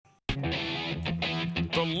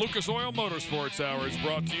The Lucas Oil Motorsports Hour is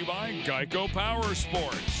brought to you by Geico Power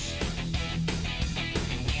Sports.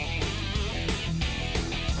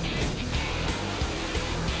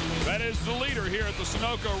 That is the leader here at the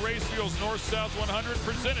Sunoco Race Fuels North-South 100,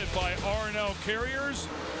 presented by R&L Carriers.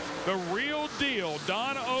 The real deal,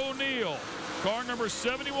 Don O'Neill, car number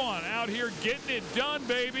 71, out here getting it done,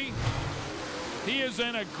 baby. He is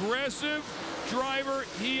an aggressive driver.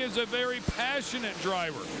 He is a very passionate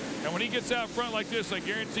driver. And when he gets out front like this, I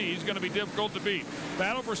guarantee he's going to be difficult to beat.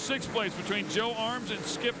 Battle for sixth place between Joe Arms and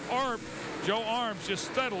Skip Arp. Joe Arms just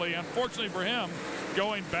steadily, unfortunately for him,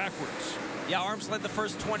 going backwards. Yeah, Arms led the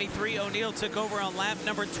first 23. O'Neill took over on lap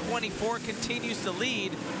number 24, continues to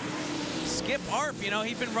lead. Skip Arp, you know,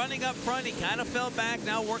 he'd been running up front. He kind of fell back,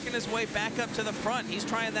 now working his way back up to the front. He's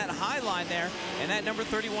trying that high line there in that number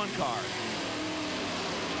 31 car.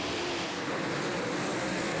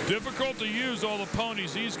 Difficult to use all the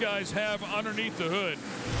ponies these guys have underneath the hood.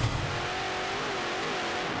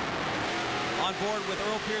 On board with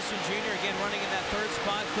Earl Pearson Jr., again running in that third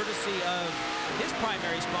spot, courtesy of his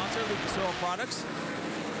primary sponsor, Lucas Oil Products.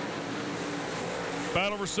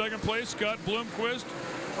 Battle for second place, Scott Bloomquist,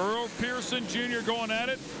 Earl Pearson Jr. going at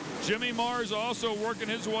it. Jimmy Mars also working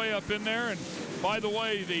his way up in there. And by the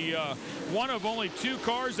way, the one of only two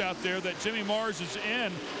cars out there that Jimmy Mars is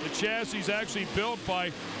in, the chassis is actually built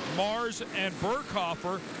by Mars and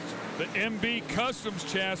Berghofer, the MB Customs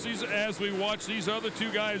chassis, as we watch these other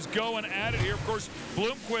two guys going at it here. Of course,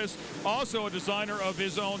 Bloomquist, also a designer of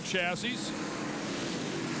his own chassis.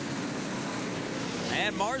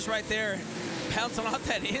 And Mars right there, bouncing off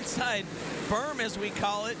that inside berm, as we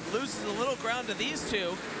call it, loses a little ground to these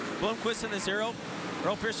two. Bloomquist in the 0,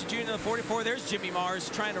 Earl Pearson Jr. in the 44. There's Jimmy Mars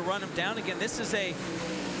trying to run him down. Again, this is a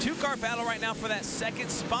two-car battle right now for that second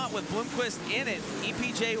spot with Bloomquist in it.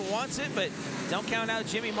 EPJ wants it, but don't count out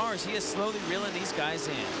Jimmy Mars. He is slowly reeling these guys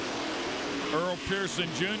in. Earl Pearson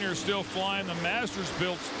Jr. still flying the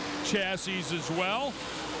Masters-built chassis as well.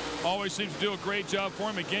 Always seems to do a great job for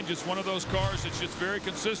him. Again, just one of those cars that's just very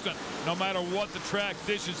consistent no matter what the track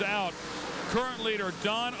dishes out. Current leader,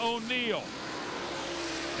 Don O'Neill.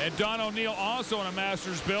 And Don O'Neill, also in a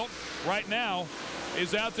Masters built right now,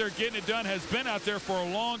 is out there getting it done, has been out there for a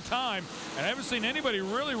long time, and I haven't seen anybody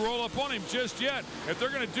really roll up on him just yet. If they're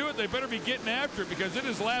going to do it, they better be getting after it, because it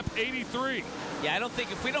is lap 83. Yeah, I don't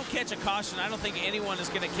think, if we don't catch a caution, I don't think anyone is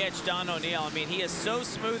going to catch Don O'Neill. I mean, he is so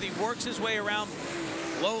smooth. He works his way around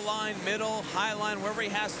low line, middle, high line, wherever he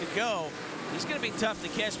has to go. He's going to be tough to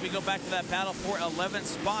catch. We go back to that battle for 11th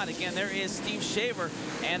spot. Again, there is Steve Shaver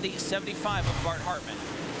and the 75 of Bart Hartman.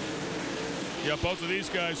 Yeah, both of these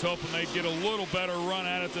guys hoping they get a little better run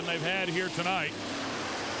at it than they've had here tonight.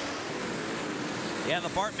 Yeah, the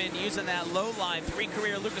Bartman using that low line. 3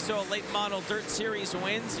 career Lucas Oil late model dirt series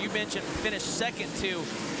wins. You mentioned finished second to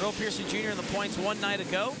Earl Pearson Jr. in the points one night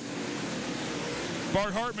ago.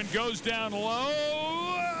 Bart Hartman goes down low.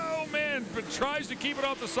 Oh, man, but tries to keep it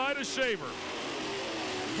off the side of Shaver.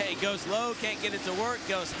 Hey, goes low, can't get it to work,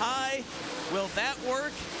 goes high. Will that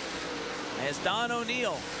work? As Don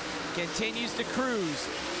O'Neill continues to cruise.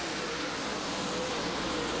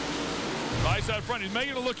 Nice out front. He's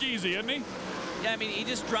making it look easy, isn't he? Yeah, I mean, he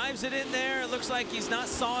just drives it in there. It looks like he's not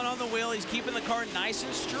sawing on the wheel. He's keeping the car nice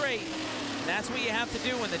and straight. And that's what you have to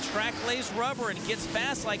do when the track lays rubber and it gets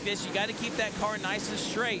fast like this. You got to keep that car nice and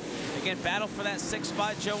straight. Again, battle for that 6th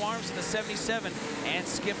spot. Joe Arms in the 77 and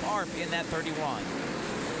Skip Arp in that 31.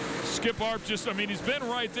 Skip Arp just, I mean, he's been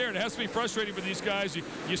right there. It has to be frustrating for these guys.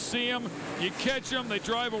 You see them, you catch them, they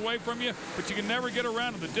drive away from you, but you can never get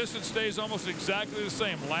around them. The distance stays almost exactly the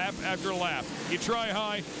same, lap after lap. You try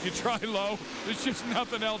high, you try low. There's just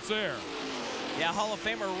nothing else there. Yeah, Hall of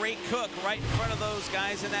Famer Ray Cook right in front of those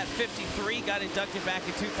guys in that 53. Got inducted back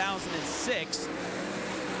in 2006.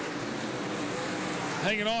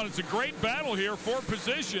 Hanging on. It's a great battle here for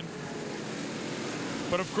position.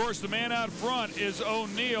 But, of course, the man out front is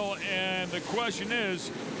O'Neill, and the question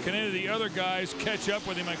is, can any of the other guys catch up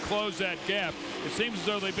with him and close that gap? It seems as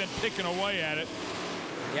though they've been picking away at it.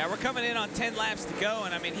 Yeah, we're coming in on 10 laps to go,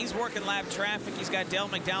 and, I mean, he's working lap traffic. He's got Dale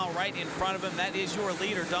McDowell right in front of him. That is your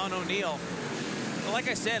leader, Don O'Neill. But like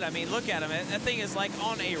I said, I mean, look at him. That thing is like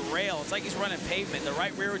on a rail. It's like he's running pavement. The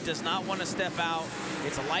right rear does not want to step out.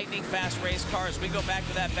 It's a lightning fast race car. As we go back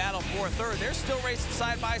to that battle for third, they're still racing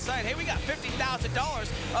side by side. Hey, we got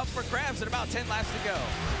 $50,000 up for grabs at about 10 laps to go.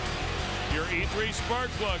 Your E3 Spark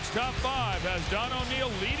Plugs top 5 has Don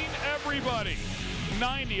O'Neill leading everybody.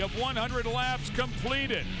 90 of 100 laps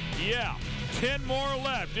completed. Yeah, 10 more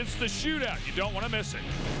left. It's the shootout. You don't want to miss it.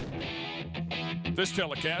 This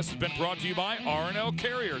telecast has been brought to you by R&L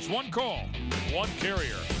Carriers. One call, one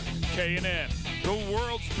carrier. K&N, the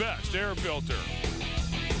world's best air filter.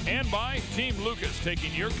 And by Team Lucas,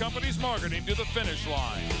 taking your company's marketing to the finish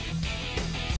line.